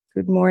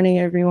Good morning,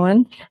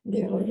 everyone.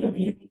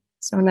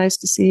 So nice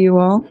to see you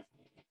all.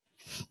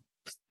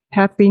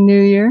 Happy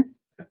New Year.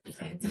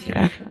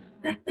 Yeah.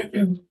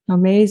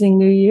 Amazing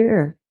New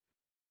Year.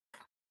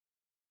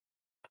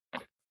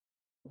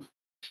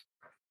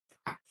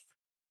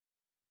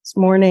 This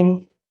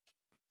morning,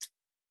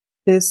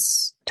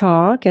 this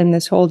talk and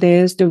this whole day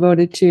is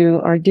devoted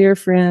to our dear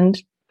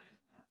friend,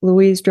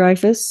 Louise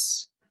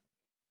Dreyfus,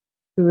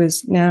 who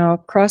is now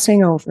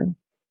crossing over.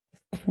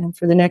 And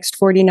for the next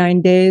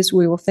 49 days,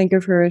 we will think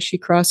of her as she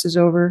crosses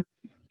over.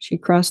 She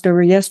crossed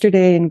over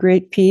yesterday in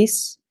great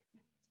peace,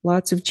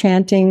 lots of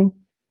chanting.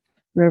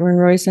 Reverend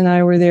Royce and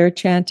I were there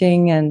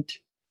chanting and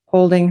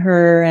holding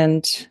her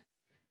and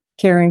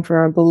caring for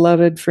our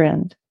beloved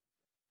friend.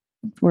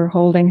 We're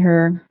holding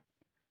her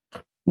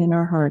in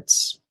our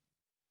hearts.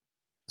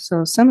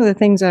 So some of the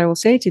things I will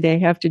say today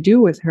have to do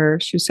with her.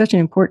 She was such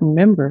an important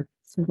member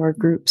of our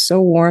group,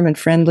 so warm and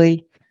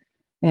friendly,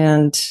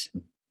 and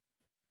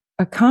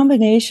a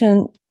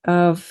combination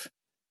of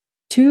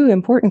two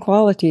important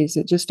qualities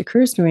that just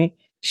occurs to me.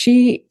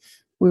 We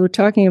were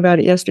talking about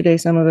it yesterday,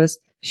 some of us,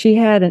 she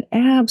had an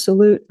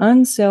absolute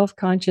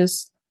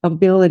unself-conscious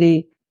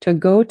ability to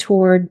go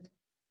toward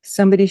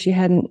somebody she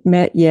hadn't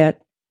met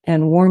yet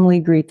and warmly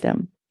greet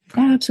them.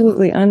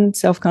 Absolutely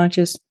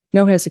unself-conscious,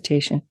 no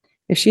hesitation.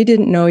 If she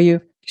didn't know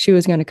you, she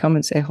was going to come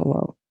and say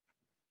hello.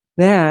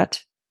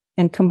 That,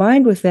 and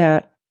combined with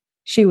that,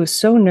 she was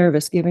so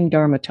nervous giving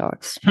Dharma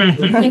talks.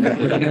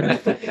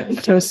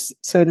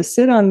 So to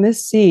sit on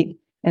this seat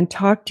and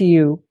talk to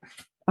you,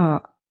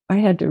 I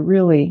had to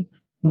really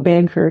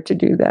beg her to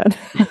do that.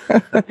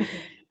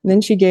 Then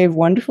she gave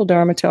wonderful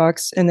Dharma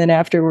talks, and then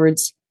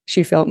afterwards,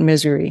 she felt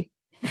misery.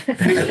 Isn't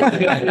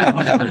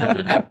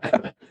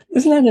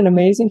that an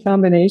amazing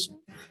combination?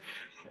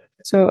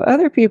 So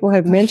other people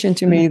have mentioned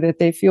to me that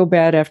they feel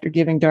bad after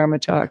giving Dharma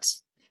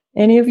talks.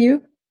 Any of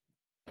you?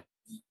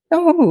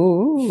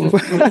 Oh.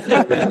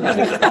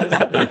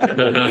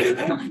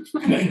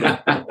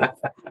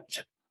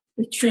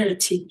 We try to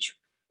teach.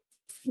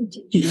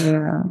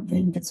 Yeah.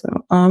 So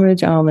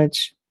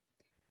homage.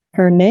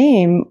 Her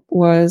name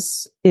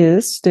is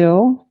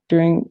still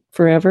during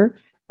forever,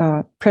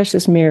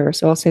 Precious Mirror.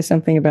 So I'll say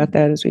something about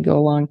that as we go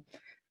along.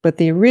 But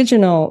the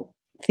original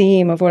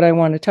theme of what I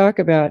want to talk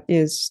about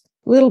is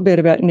a little bit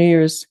about New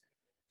Year's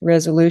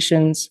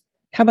resolutions.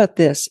 How about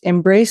this?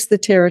 Embrace the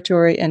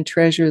territory and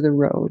treasure the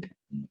road.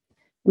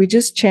 We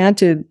just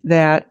chanted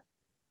that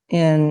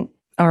in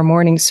our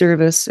morning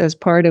service as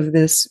part of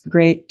this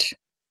great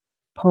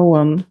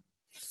poem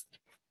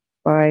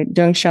by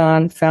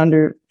Dongshan,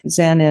 founder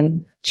Zen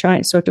in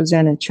China, Soto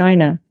Zen in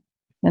China.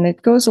 And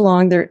it goes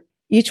along there.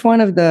 Each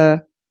one of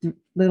the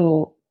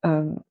little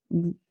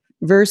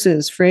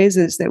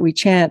phrases that we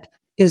chant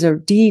is a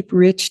deep,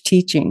 rich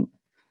teaching.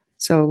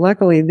 So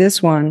luckily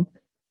this one,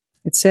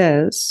 it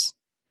says,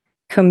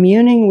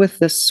 communing with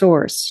the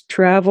source,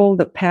 travel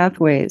the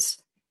pathways,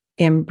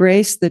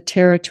 embrace the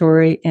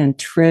territory, and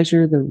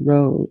treasure the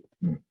road.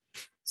 Isn't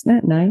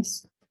that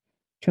nice?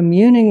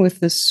 Communing with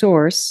the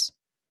source,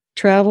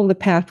 travel the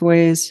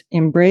pathways,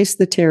 embrace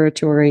the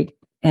territory,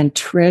 and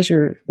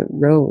treasure the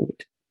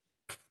road.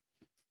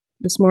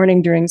 This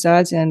morning during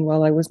Zazen,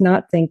 while I was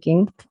not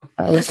thinking,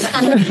 I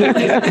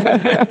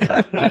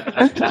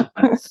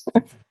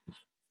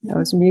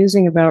was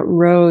musing about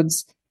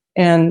roads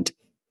and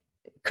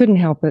couldn't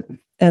help it.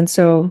 And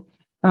so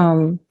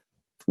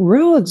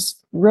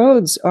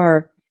roads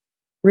are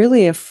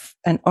really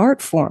an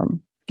art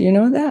form. Do you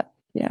know that?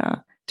 Yeah.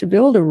 To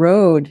build a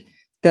road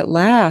that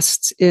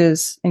lasts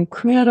is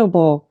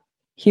incredible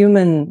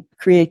human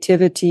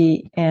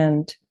creativity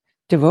and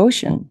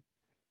devotion.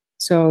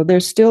 So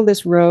there's still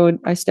this road.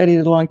 I studied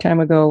it a long time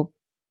ago.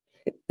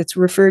 It's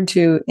referred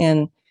to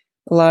in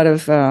a lot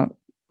of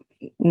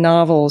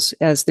novels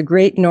as the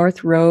Great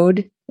North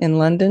Road in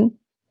London.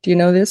 Do you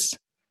know this?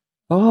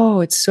 Oh,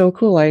 it's so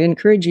cool. I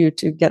encourage you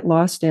to get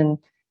lost in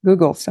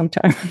Google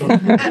sometime.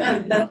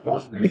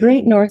 The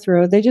Great North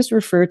Road, they just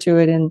refer to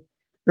it in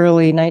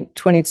early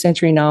 20th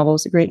century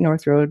novels, the Great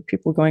North Road,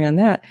 people going on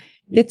that.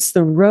 It's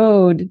the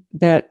road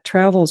that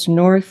travels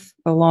north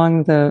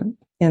along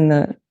in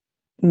the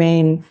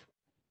main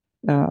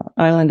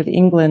island of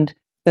England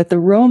that the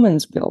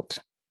Romans built.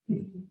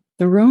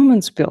 The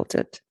Romans built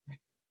it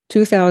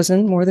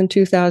more than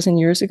 2,000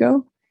 years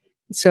ago.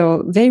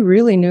 So they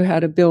really knew how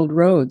to build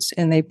roads,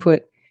 and they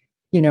put,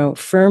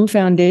 firm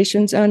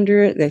foundations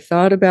under it. They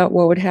thought about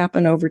what would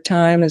happen over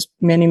time as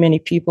many, many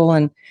people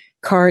and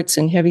carts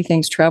and heavy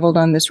things traveled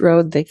on this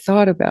road. They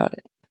thought about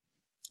it.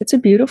 It's a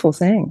beautiful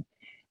thing.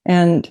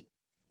 And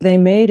they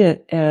made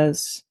it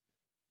as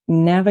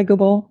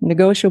navigable,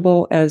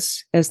 negotiable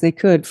as they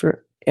could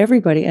for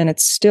everybody. And it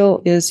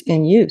still is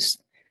in use.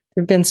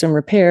 There have been some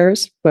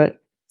repairs,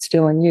 but it's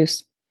still in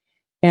use.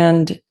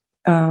 And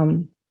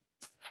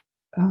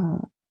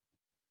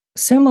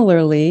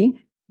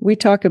similarly, we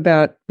talk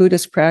about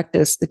Buddhist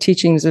practice, the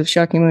teachings of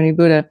Shakyamuni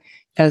Buddha,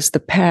 as the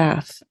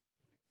path.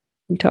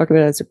 We talk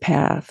about it as a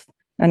path.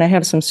 And I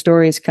have some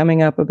stories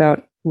coming up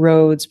about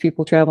roads,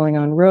 people traveling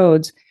on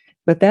roads.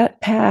 But that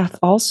path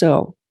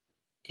also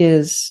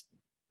is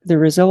the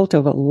result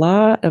of a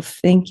lot of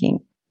thinking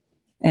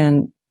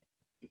and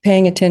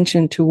paying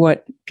attention to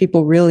what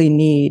people really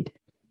need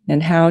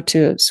and how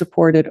to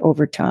support it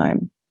over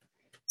time.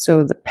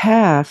 So the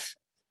path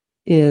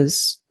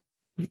is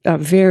a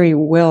very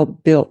well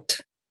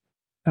built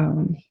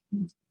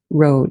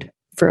road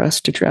for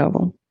us to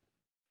travel.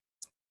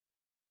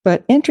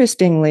 But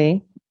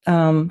interestingly,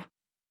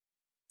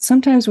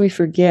 sometimes we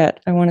forget.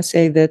 I want to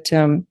say that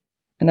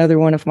another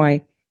one of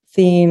my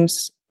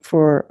themes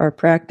for our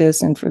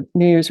practice and for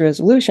New Year's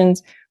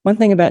resolutions, one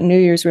thing about New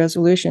Year's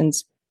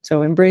resolutions,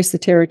 so embrace the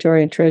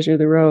territory and treasure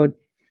the road.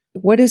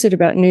 What is it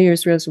about New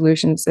Year's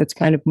resolutions that's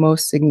kind of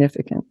most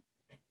significant?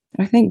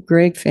 I think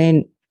Greg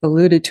Fain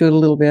alluded to it a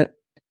little bit.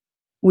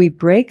 We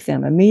break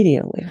them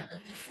immediately.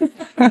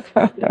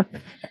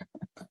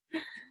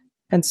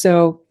 And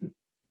so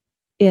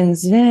in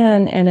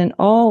Zen and in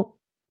all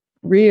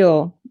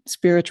real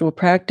spiritual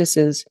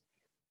practices,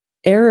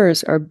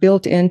 errors are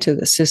built into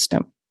the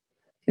system.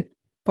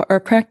 Our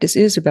practice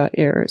is about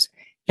errors.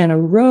 And a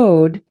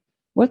road,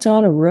 what's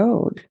on a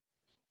road?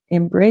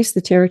 Embrace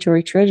the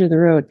territory, treasure the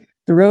road.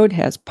 The road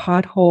has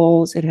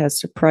potholes. It has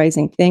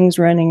surprising things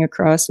running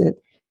across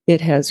it.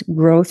 It has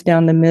growth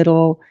down the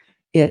middle.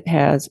 It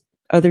has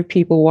other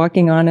people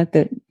walking on it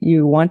that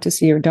you want to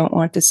see or don't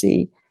want to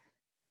see.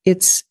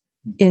 It's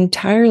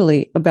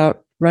entirely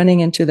about running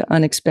into the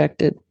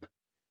unexpected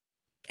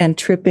and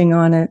tripping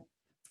on it,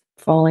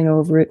 falling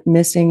over it,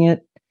 missing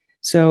it.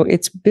 So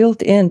it's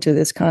built into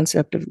this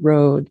concept of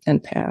road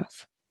and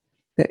path.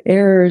 The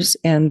errors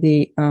and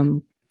the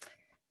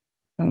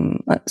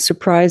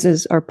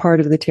surprises are part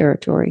of the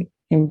territory.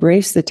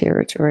 Embrace the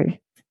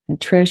territory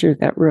and treasure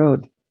that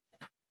road.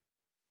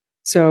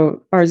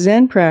 So our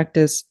Zen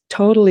practice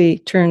totally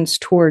turns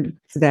toward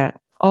that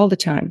all the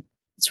time.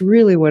 It's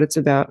really what it's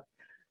about.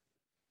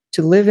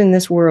 To live in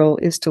this world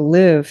is to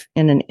live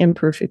in an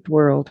imperfect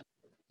world.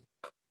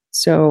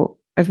 So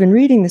I've been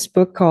reading this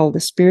book called The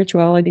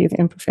Spirituality of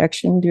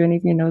Imperfection. Do any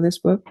of you know this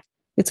book?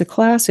 It's a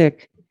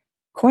classic,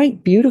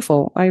 quite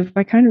beautiful. I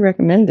kind of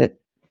recommend it.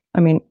 I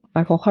mean,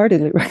 I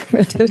wholeheartedly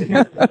recommend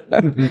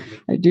it.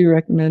 I do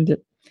recommend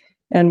it.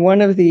 And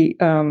one of the,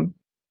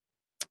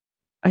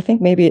 I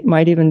think maybe it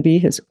might even be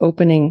his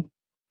opening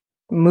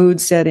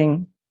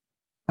mood-setting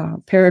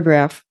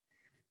paragraph,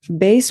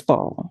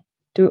 baseball.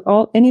 Do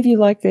any of you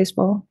like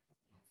baseball?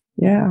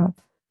 Yeah,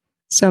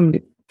 some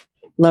do.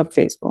 Love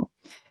baseball.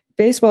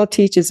 Baseball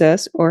teaches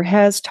us, or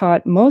has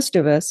taught most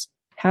of us,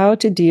 how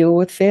to deal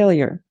with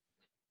failure.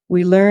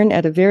 We learn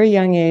at a very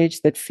young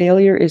age that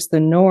failure is the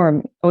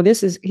norm. Oh,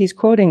 he's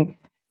quoting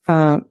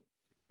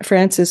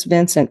Francis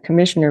Vincent,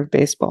 Commissioner of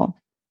Baseball.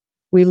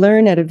 We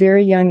learn at a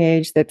very young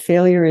age that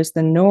failure is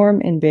the norm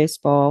in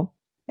baseball,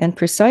 and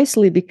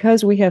precisely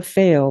because we have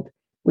failed,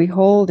 we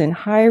hold in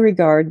high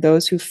regard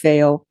those who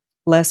fail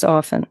less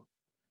often,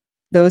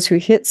 those who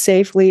hit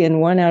safely in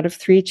 1 out of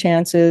 3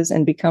 chances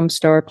and become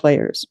star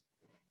players.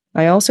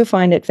 I also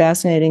find it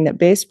fascinating that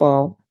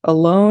baseball,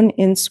 alone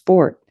in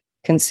sport,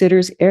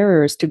 considers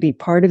errors to be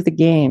part of the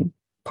game,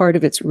 part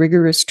of its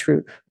rigorous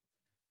truth.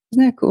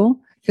 Isn't that cool?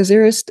 Because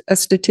there is a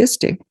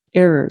statistic,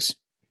 errors.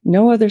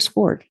 No other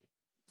sport.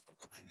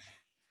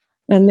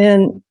 And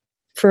then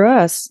for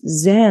us,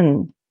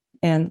 Zen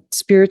and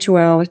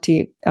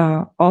spirituality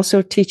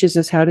also teaches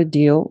us how to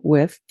deal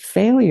with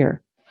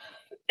failure.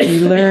 We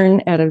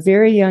learn at a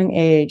very young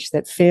age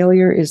that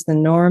failure is the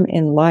norm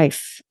in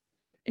life.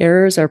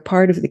 Errors are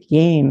part of the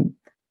game,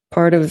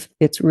 part of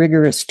its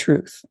rigorous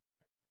truth.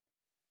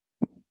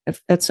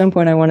 At some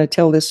point, I want to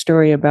tell this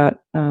story about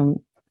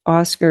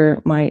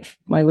Oscar, my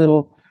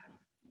little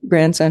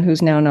grandson,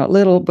 who's now not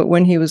little, but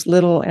when he was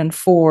little and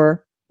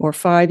 4 or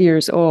 5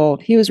 years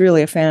old, he was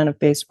really a fan of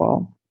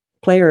baseball,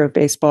 player of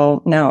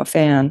baseball, now a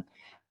fan.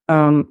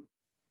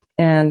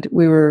 And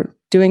we were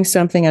doing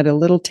something at a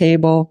little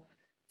table.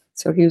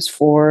 So he was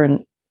 4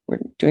 and we're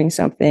doing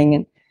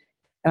something.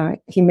 And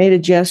he made a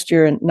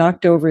gesture and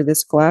knocked over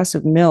this glass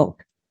of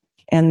milk.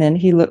 And then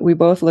we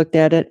both looked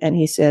at it and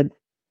he said,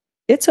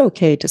 "It's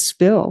okay to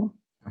spill."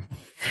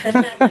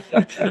 And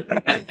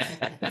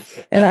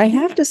I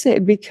have to say,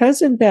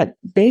 because of that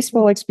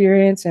baseball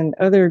experience and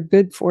other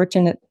good,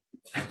 fortunate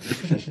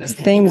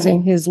things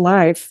in his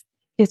life,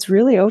 it's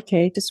really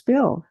okay to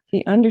spill.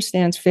 He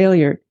understands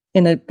failure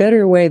in a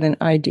better way than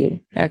I do,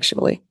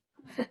 actually.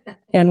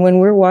 And when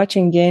we're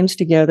watching games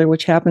together,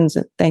 which happens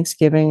at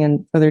Thanksgiving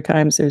and other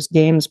times there's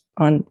games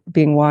on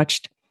being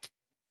watched,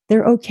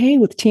 they're okay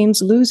with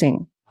teams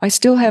losing. I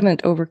still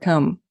haven't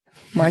overcome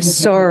my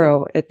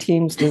sorrow at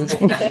teams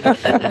losing.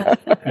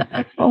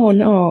 Oh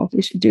no,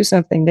 we should do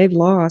something. They've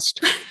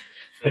lost.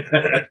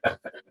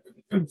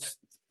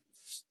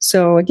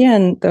 So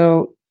again,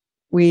 though,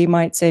 we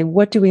might say,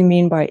 what do we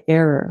mean by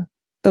error?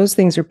 Those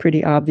things are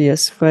pretty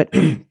obvious, but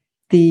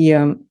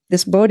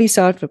this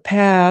bodhisattva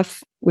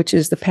path, which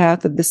is the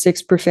path of the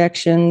 6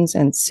 perfections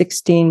and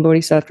 16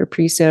 bodhisattva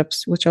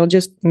precepts, which I'll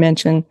just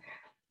mention.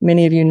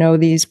 Many of you know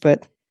these,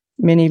 but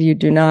many of you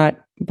do not.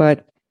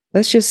 But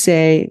let's just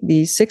say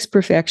the 6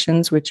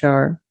 perfections, which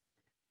are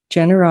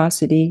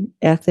generosity,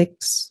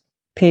 ethics,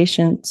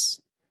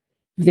 patience,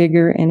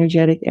 vigor,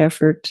 energetic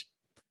effort,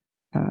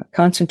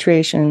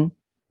 concentration,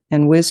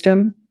 and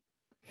wisdom.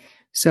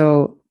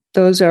 So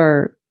those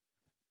are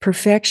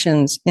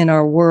perfections in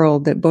our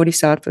world that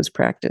bodhisattvas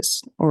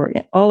practice, or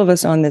all of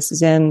us on this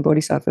Zen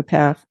bodhisattva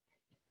path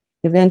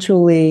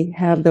eventually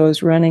have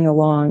those running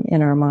along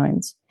in our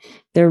minds.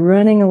 They're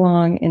running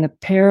along in a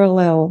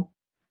parallel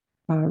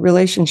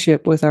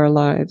relationship with our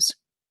lives.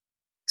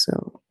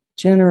 So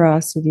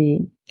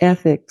generosity,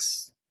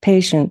 ethics,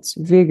 patience,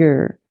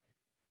 vigor,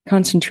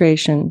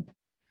 concentration,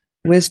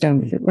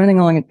 wisdom, running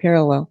along in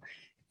parallel.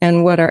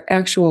 And what our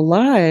actual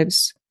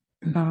lives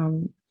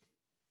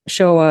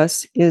show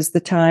us is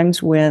the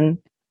times when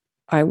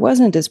I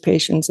wasn't as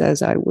patient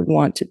as I would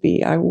want to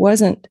be. I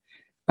wasn't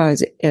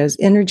as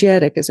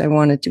energetic as I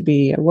wanted to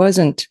be. I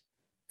wasn't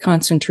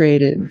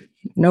concentrated,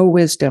 no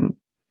wisdom.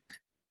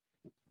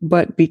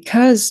 But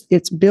because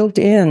it's built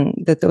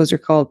in that those are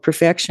called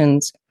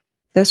perfections,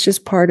 that's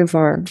just part of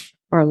our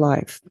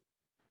life.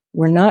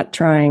 We're not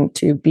trying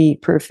to be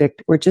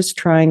perfect. We're just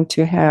trying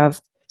to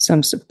have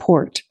some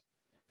support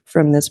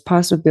from this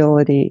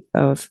possibility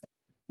of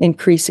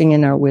increasing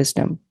in our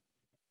wisdom,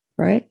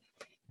 right?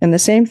 And the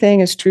same thing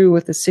is true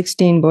with the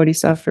 16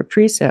 Bodhisattva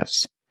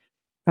precepts,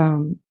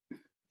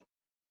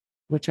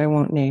 which I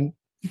won't name.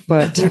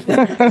 But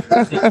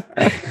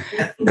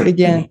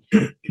again,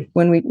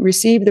 when we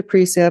receive the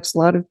precepts, a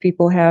lot of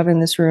people have in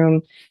this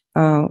room,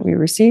 we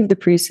receive the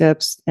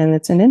precepts, and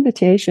it's an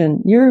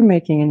invitation. You're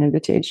making an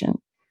invitation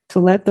to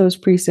let those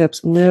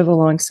precepts live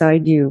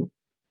alongside you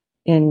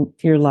in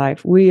your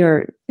life. We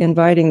are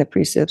inviting the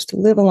precepts to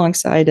live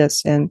alongside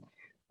us. And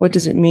what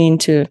does it mean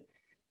to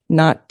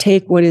not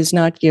take what is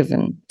not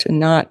given, to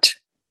not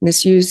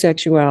misuse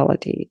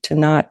sexuality, to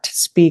not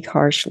speak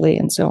harshly,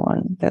 and so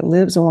on? That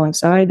lives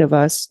alongside of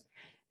us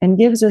and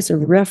gives us a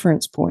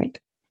reference point.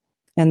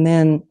 And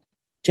then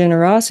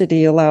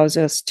generosity allows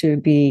us to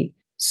be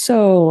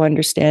so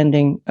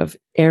understanding of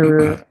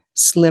error,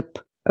 slip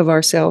of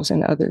ourselves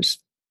and others.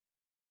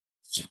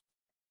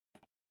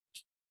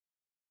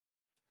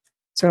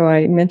 So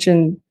I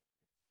mentioned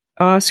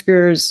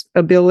Oscar's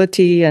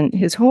ability, and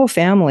his whole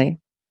family,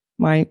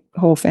 my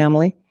whole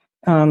family,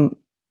 are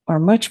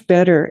much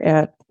better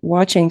at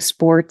watching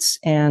sports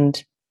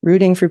and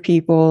rooting for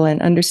people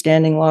and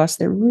understanding loss.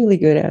 They're really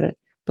good at it.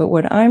 But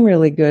what I'm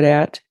really good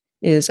at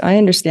is I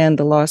understand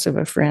the loss of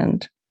a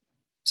friend.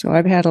 So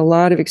I've had a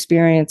lot of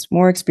experience,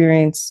 more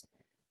experience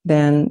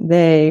than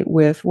they,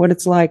 with what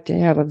it's like to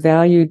have a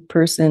valued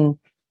person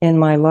in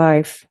my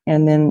life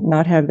and then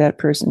not have that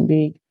person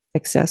be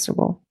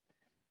accessible.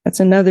 That's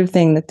another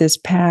thing that this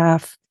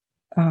path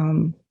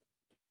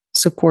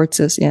supports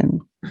us in.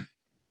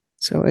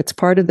 So it's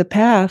part of the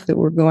path that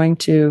we're going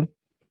to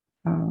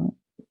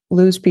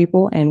lose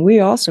people, and we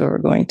also are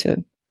going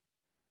to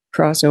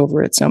cross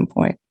over at some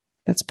point.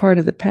 That's part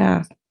of the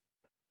path.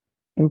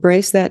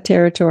 Embrace that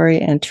territory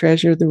and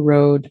treasure the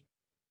road.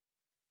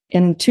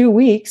 In 2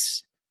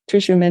 weeks,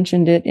 Tricia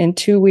mentioned it, in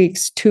 2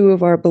 weeks, 2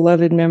 of our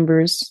beloved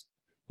members,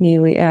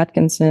 Neely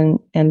Atkinson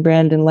and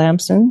Brandon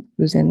Lamson,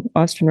 who's in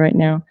Austin right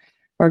now,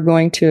 are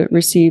going to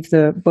receive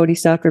the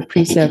Bodhisattva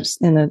precepts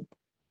in a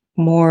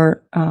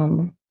more,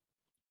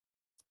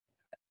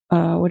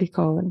 what do you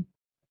call it?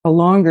 A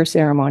longer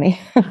ceremony,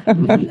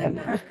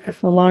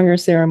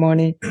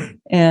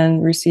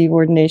 and receive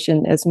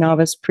ordination as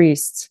novice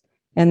priests.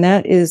 And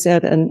that is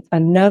at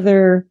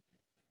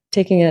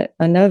taking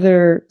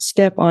another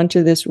step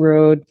onto this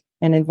road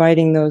and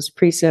inviting those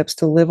precepts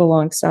to live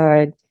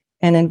alongside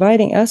and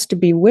inviting us to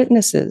be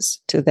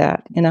witnesses to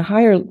that in a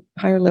higher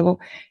level,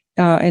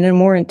 in a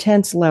more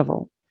intense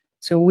level.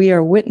 So we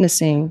are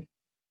witnessing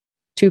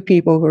to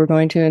people who are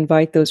going to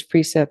invite those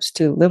precepts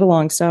to live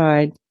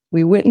alongside.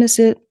 We witness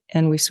it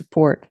and we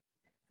support.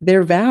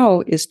 Their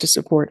vow is to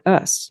support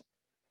us.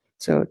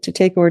 So to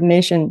take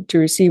ordination, to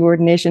receive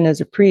ordination as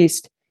a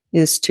priest,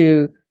 is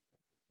to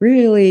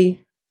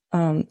really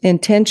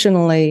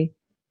intentionally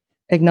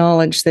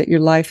acknowledge that your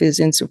life is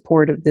in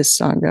support of this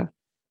Sangha.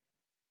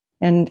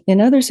 And in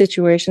other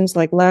situations,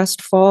 like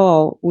last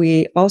fall,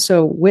 we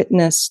also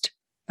witnessed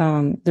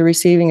the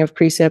receiving of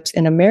precepts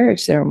in a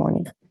marriage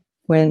ceremony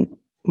when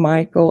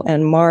Michael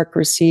and Mark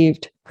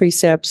received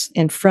precepts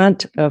in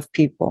front of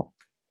people.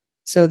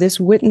 So this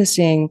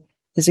witnessing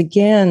is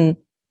again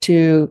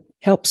to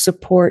help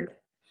support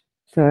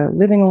the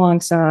living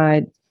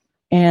alongside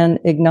and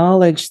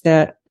acknowledge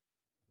that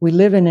we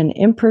live in an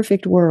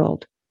imperfect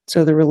world.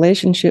 So the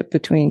relationship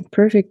between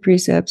perfect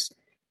precepts,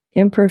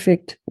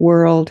 imperfect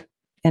world,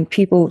 and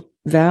people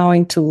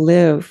vowing to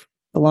live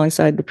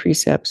alongside the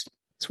precepts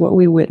is what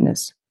we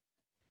witness.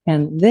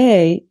 And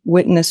they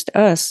witnessed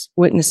us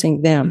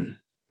witnessing them.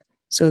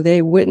 So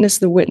they witness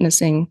the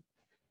witnessing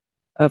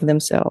of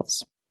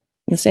themselves.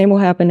 The same will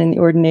happen in the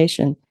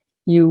ordination.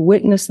 You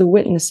witness the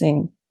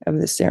witnessing of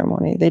the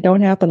ceremony. They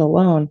don't happen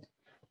alone.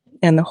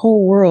 And the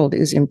whole world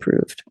is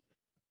improved.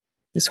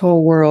 This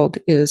whole world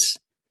is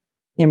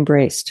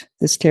embraced,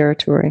 this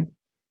territory.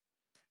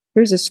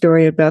 Here's a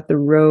story about the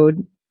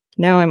road.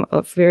 Now I'm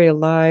very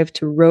alive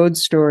to road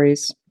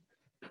stories.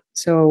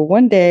 So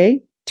one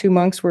day, two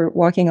monks were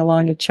walking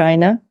along to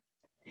China,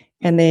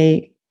 and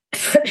they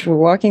were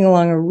walking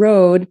along a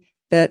road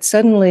that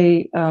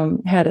suddenly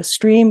had a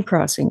stream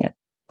crossing it.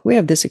 We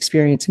have this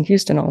experience in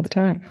Houston all the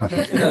time.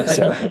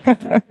 So,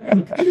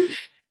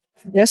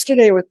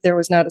 yesterday, there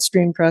was not a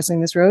stream crossing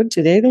this road.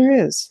 Today, there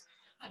is.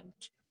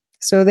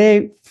 So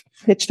they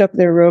hitched up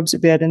their robes a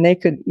bit, and they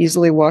could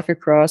easily walk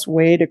across,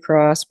 wade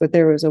across. But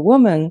there was a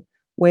woman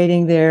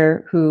waiting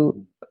there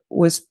who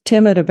was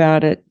timid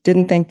about it,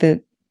 didn't think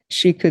that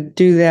she could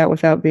do that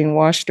without being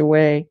washed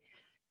away.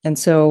 And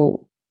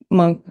so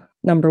monk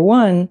number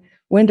one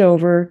went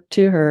over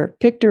to her,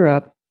 picked her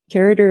up,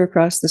 carried her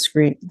across the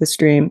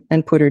stream,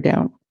 and put her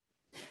down.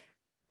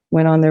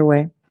 Went on their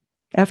way.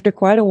 After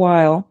quite a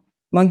while,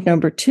 monk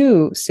number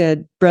two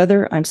said,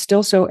 "Brother, I'm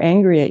still so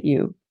angry at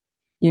you.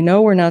 You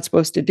know we're not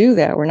supposed to do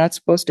that. We're not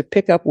supposed to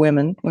pick up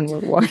women when we're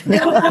walking."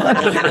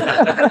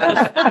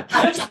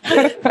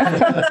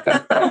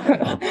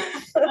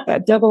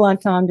 That double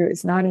entendre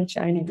is not in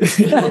Chinese.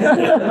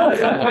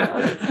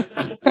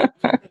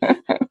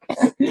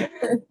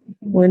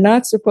 We're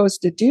not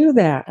supposed to do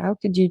that. How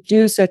could you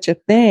do such a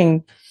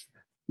thing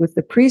with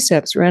the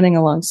precepts running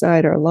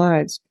alongside our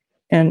lives?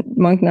 And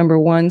monk number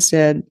one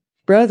said,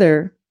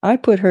 "Brother, I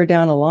put her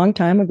down a long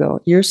time ago.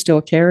 You're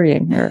still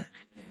carrying her."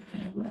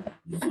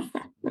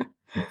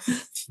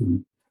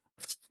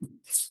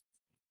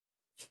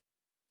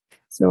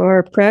 So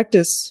our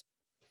practice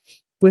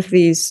with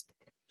this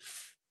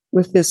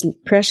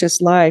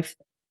precious life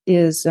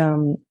is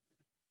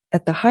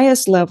at the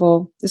highest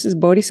level. This is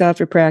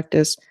bodhisattva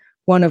practice,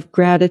 one of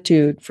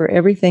gratitude for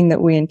everything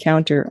that we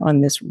encounter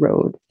on this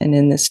road and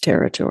in this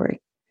territory.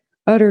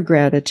 Utter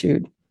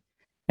gratitude.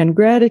 And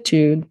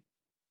gratitude,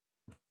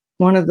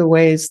 one of the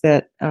ways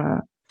that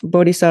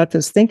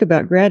bodhisattvas think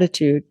about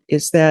gratitude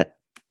is that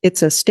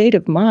it's a state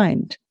of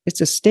mind.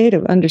 It's a state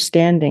of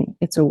understanding.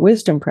 It's a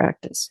wisdom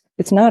practice.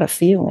 It's not a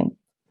feeling.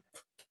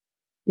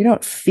 You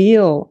don't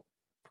feel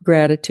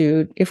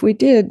gratitude. If we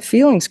did,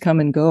 feelings come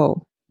and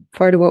go.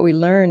 Part of what we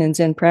learn in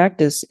Zen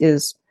practice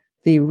is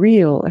the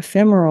real,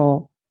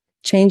 ephemeral,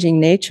 changing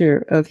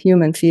nature of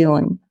human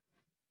feeling.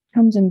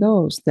 Comes and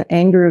goes. The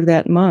anger of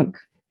that monk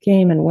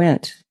came and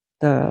went.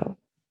 The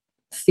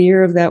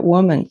fear of that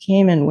woman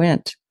came and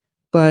went.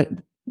 But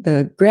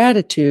the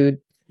gratitude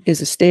is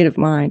a state of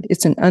mind.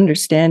 It's an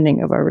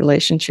understanding of our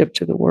relationship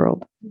to the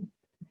world.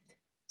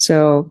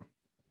 So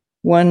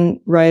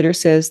one writer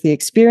says the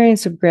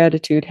experience of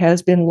gratitude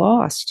has been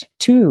lost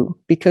too,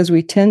 because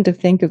we tend to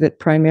think of it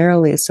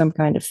primarily as some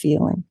kind of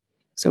feeling.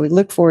 So we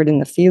look for it in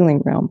the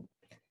feeling realm.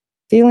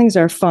 Feelings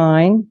are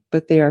fine,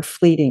 but they are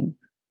fleeting,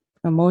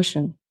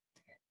 emotion.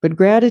 But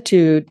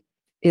gratitude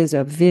is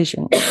a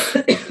vision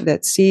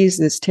that sees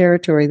this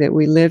territory that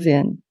we live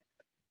in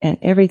and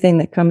everything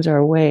that comes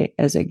our way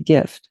as a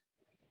gift.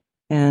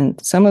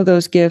 And some of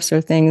those gifts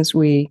are things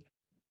we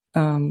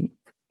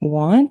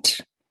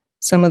want.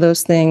 Some of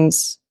those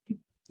things,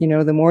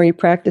 the more you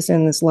practice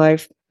in this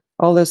life,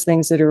 all those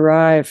things that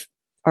arrive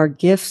are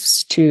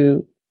gifts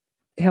to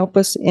help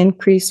us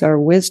increase our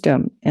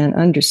wisdom and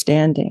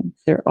understanding.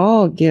 They're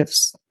all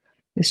gifts.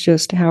 It's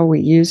just how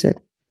we use it.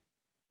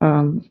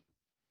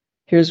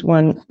 Here's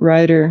one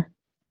writer,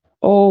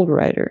 old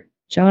writer,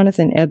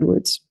 Jonathan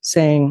Edwards,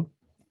 saying,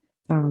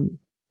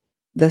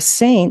 the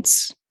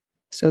saints,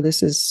 so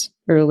this is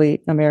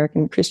early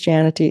American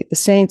Christianity, the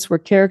saints were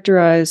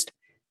characterized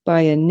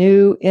by a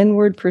new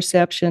inward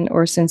perception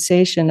or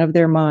sensation of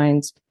their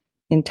minds,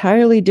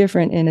 entirely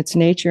different in its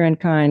nature and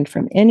kind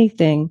from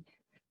anything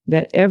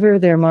that ever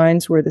their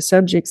minds were the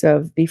subjects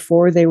of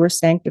before they were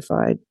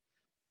sanctified.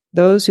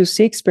 Those who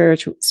seek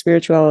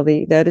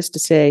spirituality, that is to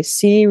say,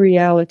 see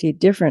reality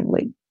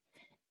differently.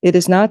 It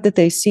is not that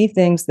they see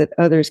things that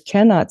others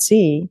cannot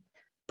see,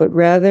 but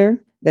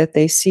rather that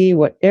they see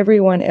what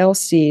everyone else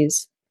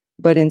sees,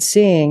 but in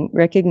seeing,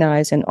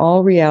 recognize in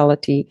all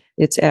reality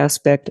its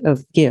aspect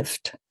of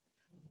gift.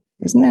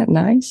 Isn't that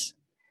nice?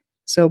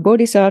 So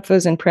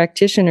bodhisattvas and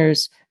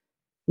practitioners,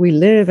 we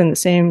live in the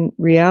same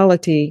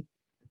reality,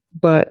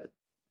 but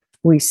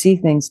we see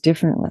things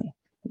differently.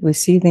 We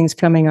see things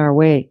coming our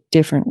way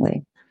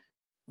differently.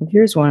 And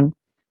here's one.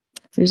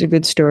 Here's a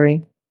good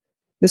story.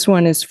 This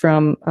one is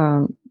from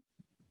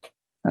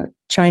a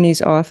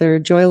Chinese author,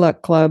 Joy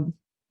Luck Club.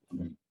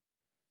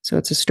 So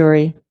it's a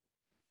story.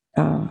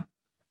 The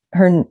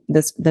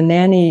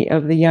nanny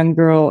of the young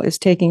girl is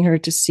taking her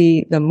to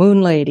see the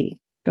Moon Lady.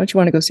 Don't you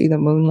want to go see the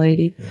Moon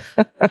Lady?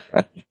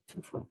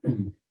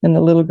 And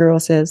the little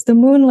girl says, "The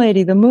Moon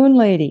Lady, the Moon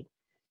Lady."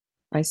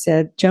 I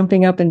said,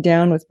 jumping up and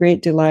down with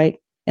great delight.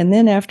 And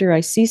then after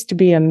I ceased to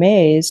be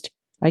amazed,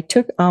 I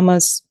took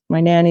my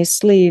nanny's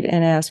sleeve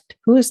and asked,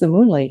 "Who is the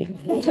Moon Lady?"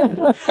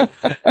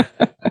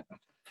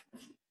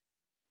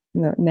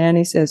 The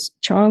nanny says,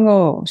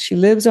 "Chang'o, she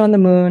lives on the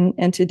moon,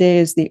 and today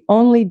is the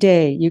only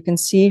day you can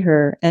see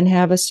her and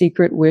have a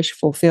secret wish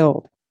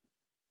fulfilled."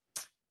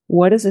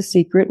 "What is a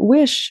secret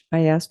wish?"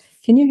 I asked.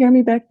 Can you hear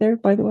me back there,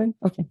 by the way?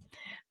 Okay.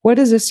 "What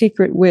is a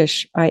secret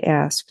wish?" I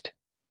asked.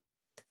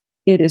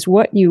 "It is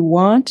what you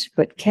want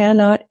but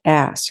cannot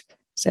ask,"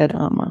 said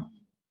Amma.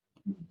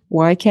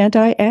 Why can't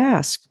I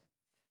ask?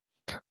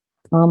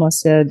 Amma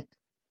said,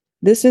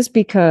 this is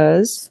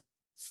because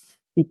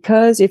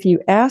if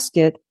you ask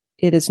it,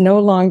 it is no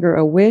longer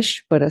a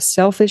wish, but a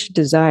selfish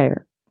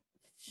desire.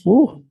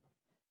 Ooh.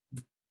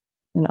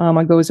 And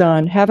Amma goes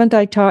on, haven't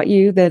I taught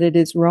you that it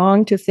is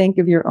wrong to think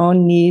of your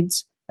own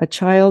needs? A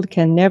child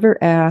can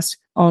never ask,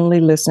 only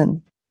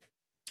listen.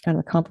 Kind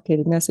of a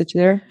complicated message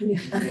there.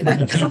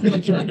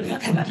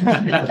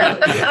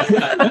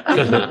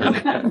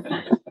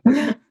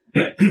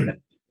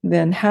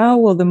 Then how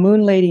will the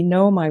moon lady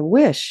know my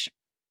wish?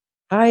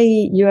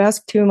 You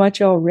ask too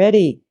much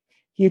already.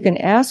 You can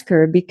ask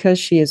her because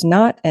she is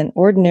not an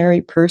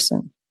ordinary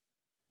person.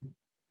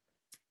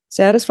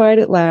 Satisfied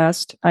at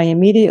last, I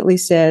immediately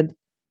said,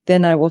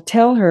 then I will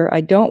tell her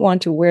I don't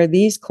want to wear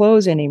these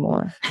clothes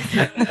anymore.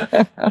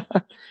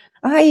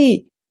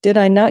 Did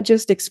I not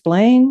just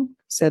explain?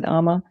 Said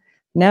Amma.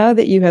 Now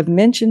that you have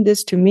mentioned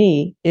this to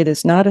me, it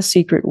is not a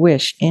secret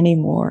wish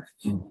anymore.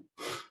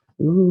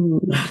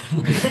 Ooh.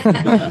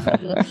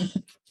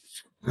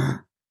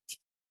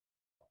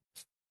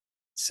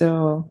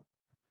 So,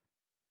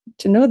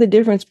 to know the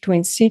difference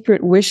between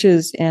secret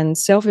wishes and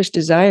selfish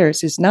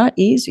desires is not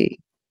easy,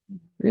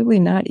 really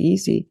not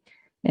easy.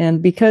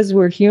 And because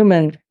we're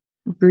human,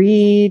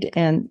 greed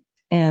and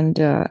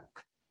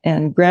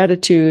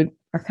gratitude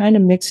are kind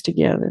of mixed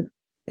together.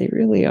 They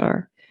really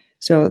are.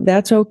 So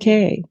that's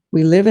okay.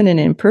 We live in an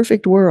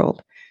imperfect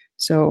world.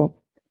 So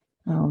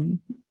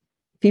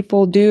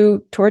people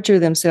do torture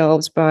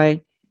themselves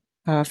by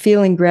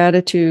feeling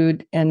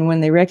gratitude. And when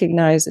they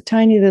recognize a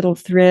tiny little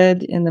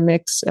thread in the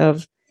mix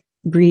of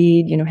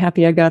greed,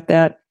 happy I got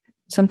that,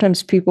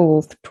 sometimes people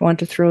will want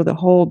to throw the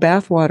whole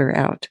bathwater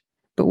out.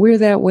 But we're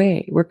that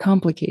way. We're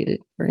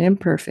complicated. We're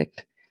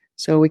imperfect.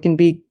 So we can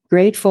be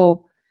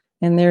grateful,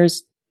 and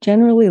there's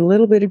generally a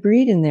little bit of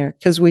greed in there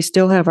because we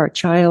still have our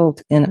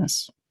child in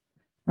us.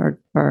 Our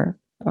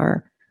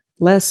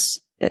less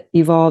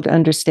evolved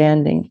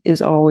understanding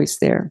is always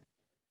there.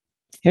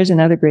 Here's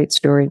another great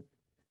story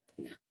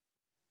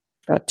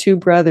about two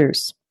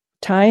brothers.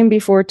 Time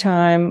before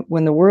time,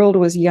 when the world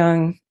was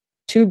young,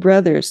 two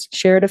brothers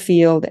shared a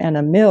field and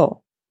a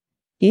mill.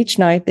 Each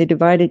night they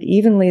divided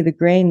evenly the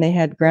grain they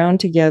had ground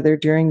together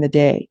during the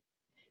day.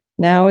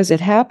 Now, as it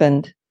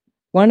happened,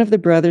 one of the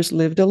brothers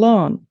lived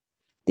alone.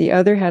 The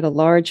other had a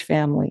large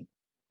family.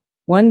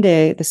 One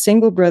day, the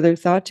single brother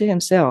thought to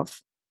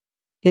himself,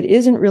 it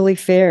isn't really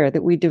fair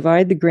that we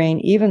divide the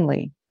grain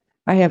evenly.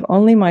 I have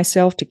only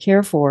myself to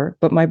care for,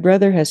 but my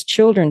brother has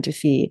children to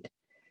feed.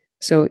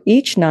 So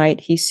each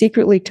night he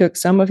secretly took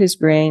some of his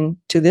grain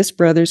to this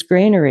brother's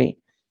granary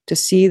to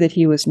see that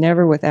he was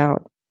never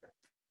without.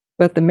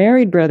 But the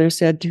married brother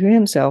said to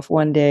himself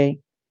one day,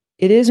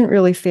 it isn't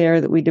really fair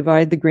that we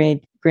divide the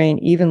grain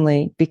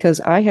evenly because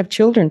I have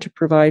children to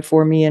provide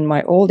for me in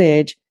my old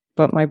age,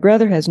 but my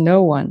brother has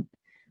no one.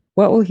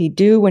 What will he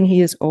do when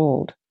he is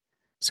old?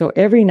 So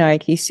every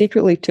night he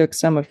secretly took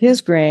some of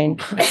his grain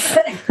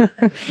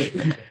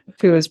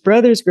to his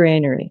brother's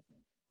granary.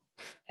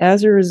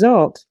 As a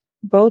result,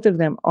 both of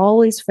them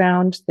always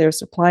found their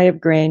supply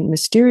of grain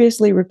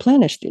mysteriously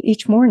replenished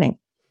each morning.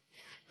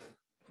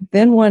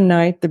 Then one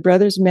night, the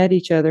brothers met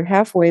each other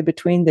halfway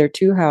between their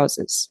two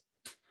houses,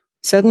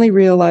 suddenly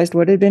realized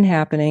what had been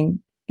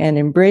happening, and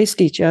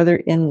embraced each other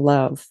in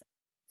love.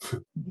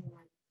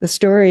 The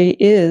story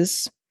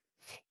is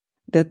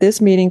that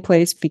this meeting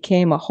place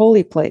became a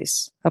holy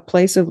place, a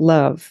place of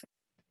love.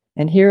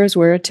 And here is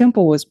where a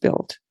temple was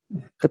built,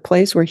 the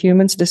place where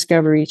humans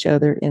discover each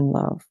other in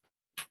love.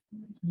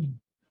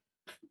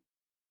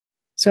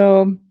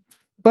 So,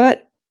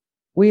 but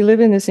we live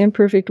in this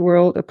imperfect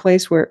world, a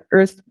place where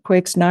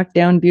earthquakes knock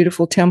down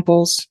beautiful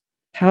temples,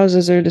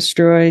 houses are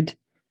destroyed,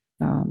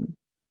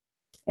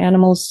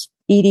 animals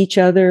eat each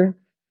other,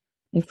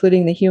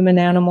 including the human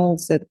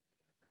animals that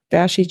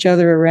bash each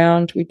other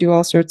around. We do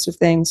all sorts of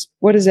things.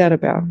 What is that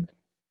about?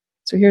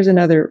 So here's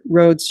another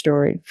road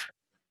story.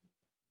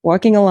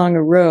 Walking along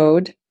a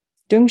road,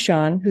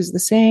 Dungshan, who's the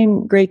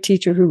same great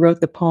teacher who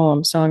wrote the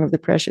poem, Song of the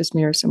Precious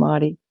Mirror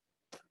Samadhi,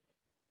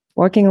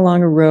 walking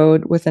along a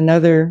road with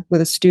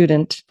a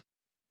student,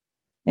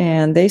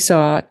 and they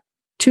saw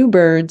two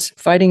birds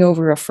fighting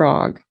over a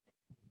frog.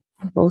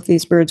 Both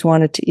these birds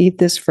wanted to eat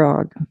this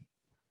frog.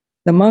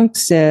 The monk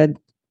said,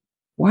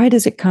 "Why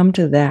does it come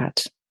to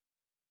that?"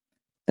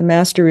 The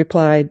master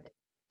replied,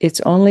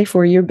 "It's only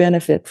for your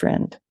benefit,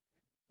 friend."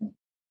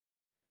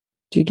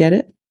 Do you get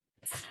it?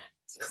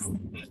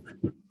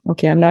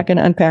 Okay, I'm not going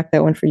to unpack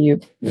that one for you.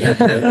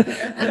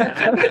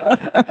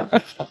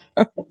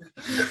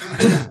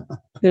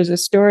 There's a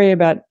story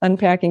about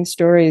unpacking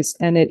stories,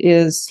 and it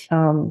is,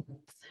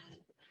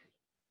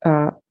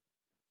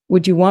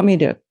 would you want me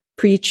to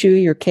pre-chew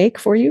your cake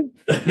for you?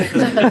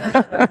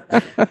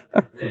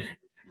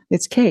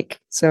 It's cake.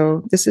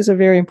 So this is a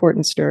very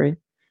important story.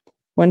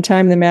 One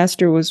time the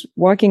master was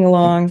walking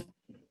along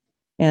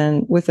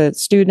and with a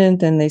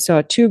student, and they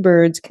saw two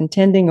birds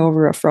contending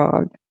over a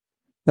frog.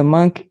 The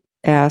monk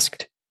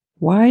asked,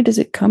 "Why does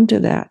it come to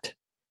that?"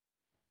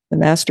 The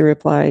master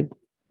replied,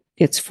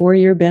 "It's for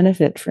your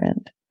benefit,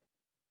 friend."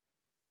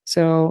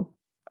 So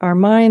our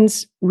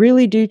minds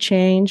really do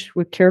change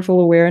with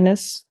careful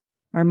awareness.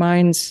 Our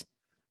minds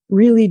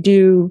really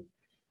do,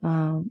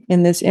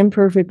 in this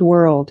imperfect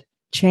world,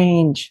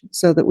 change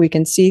so that we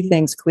can see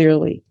things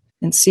clearly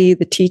and see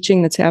the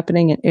teaching that's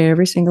happening in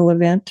every single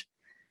event,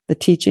 the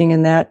teaching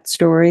in that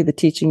story, the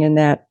teaching in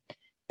that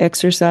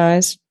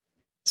exercise.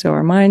 So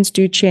our minds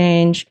do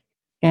change,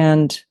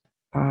 and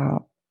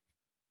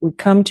we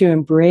come to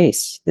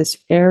embrace this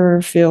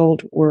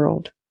error-filled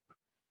world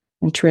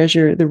and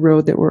treasure the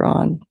road that we're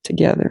on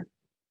together.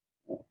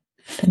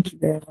 Thank you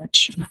very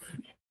much.